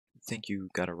think you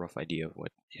got a rough idea of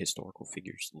what historical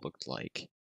figures looked like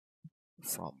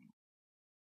from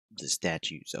the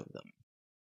statues of them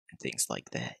and things like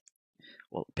that.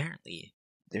 Well, apparently,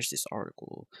 there's this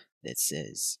article that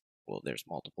says, well, there's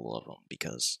multiple of them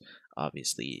because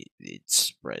obviously it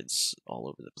spreads all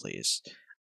over the place.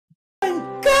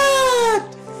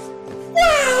 God!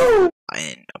 Wow!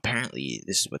 And apparently,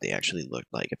 this is what they actually look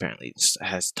like. Apparently, this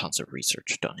has tons of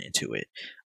research done into it,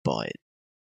 but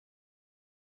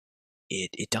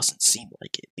it doesn't seem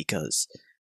like it, because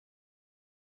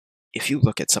if you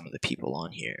look at some of the people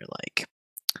on here, like,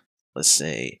 let's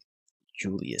say,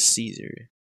 Julius Caesar,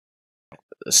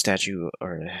 a statue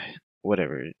or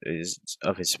whatever is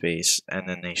of his face, and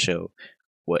then they show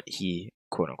what he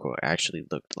quote unquote actually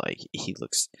looked like. He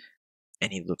looks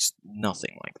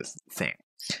nothing like the thing,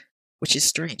 which is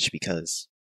strange because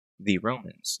the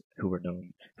Romans, who were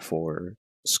known for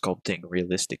sculpting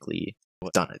realistically,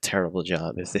 done a terrible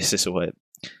job. If this is what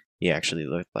he actually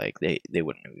looked like, they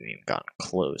wouldn't have even gotten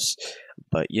close.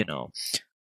 But you know,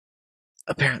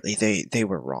 apparently they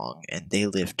were wrong, and they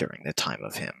lived during the time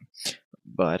of him.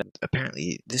 But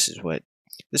apparently this is what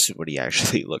he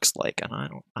actually looks like, and I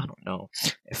don't know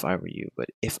if I were you, but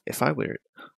if I were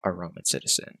a Roman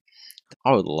citizen,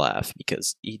 I would laugh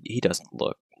because he doesn't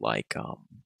look like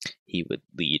he would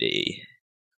lead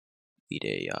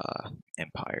a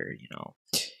empire, you know.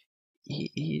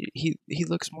 He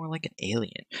looks more like an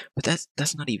alien, but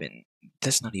that's not even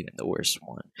the worst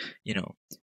one, you know.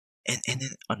 And then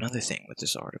another thing with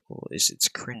this article is its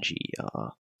cringy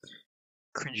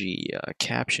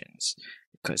captions,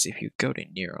 because if you go to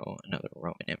Nero, another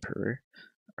Roman emperor,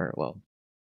 or well,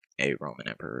 a Roman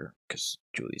emperor, because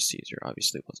Julius Caesar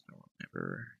obviously wasn't a Roman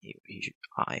emperor.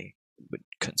 I would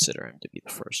consider him to be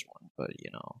the first one, but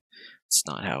you know, it's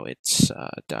not how it's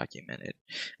documented.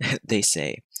 They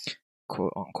say,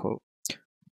 quote unquote,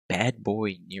 "bad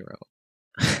boy Nero."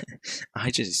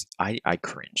 I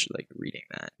cringe like reading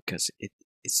that, because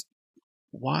it's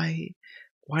why,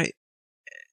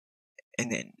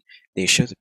 and then they show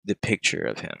the picture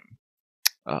of him,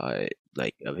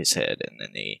 like of his head, and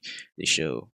then they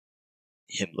show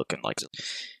him looking like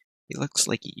he looks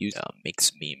like he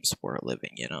makes memes for a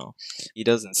living, you know. He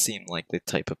doesn't seem like the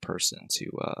type of person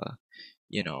to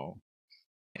you know,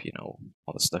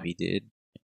 all the stuff he did.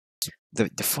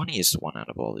 The funniest one out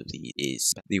of all of these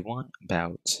is the one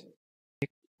about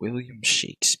William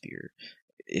Shakespeare.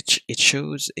 It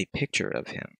shows a picture of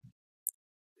him.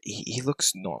 He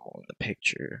looks normal in the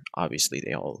picture. Obviously,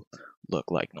 they all look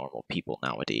like normal people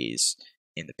nowadays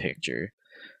in the picture,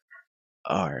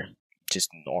 are just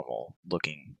normal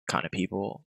looking kind of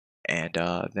people. And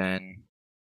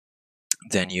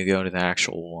then you go to the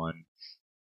actual one,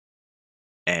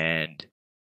 and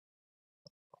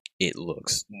it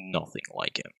looks nothing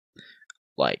like him.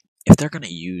 Like, if they're gonna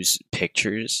use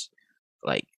pictures,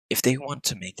 like, if they want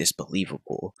to make this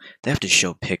believable, they have to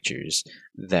show pictures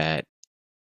that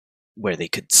where they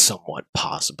could somewhat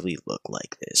possibly look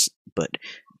like this, but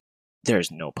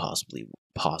there's no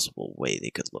possible way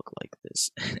they could look like this.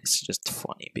 It's just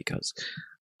funny because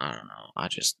I don't know.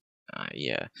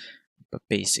 Yeah. But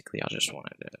basically, I just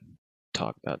wanted to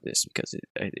talk about this because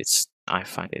I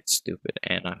find it stupid,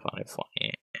 and I find it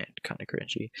funny and kind of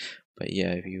cringy. But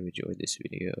yeah, if you enjoyed this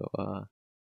video,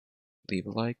 leave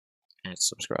a like and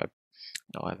subscribe.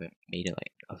 No, I haven't made it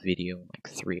like a video in like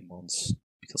 3 months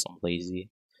because I'm lazy,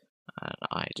 and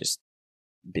I just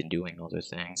been doing other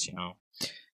things, you know.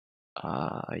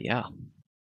 Yeah.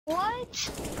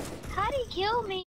 What? How do you kill me?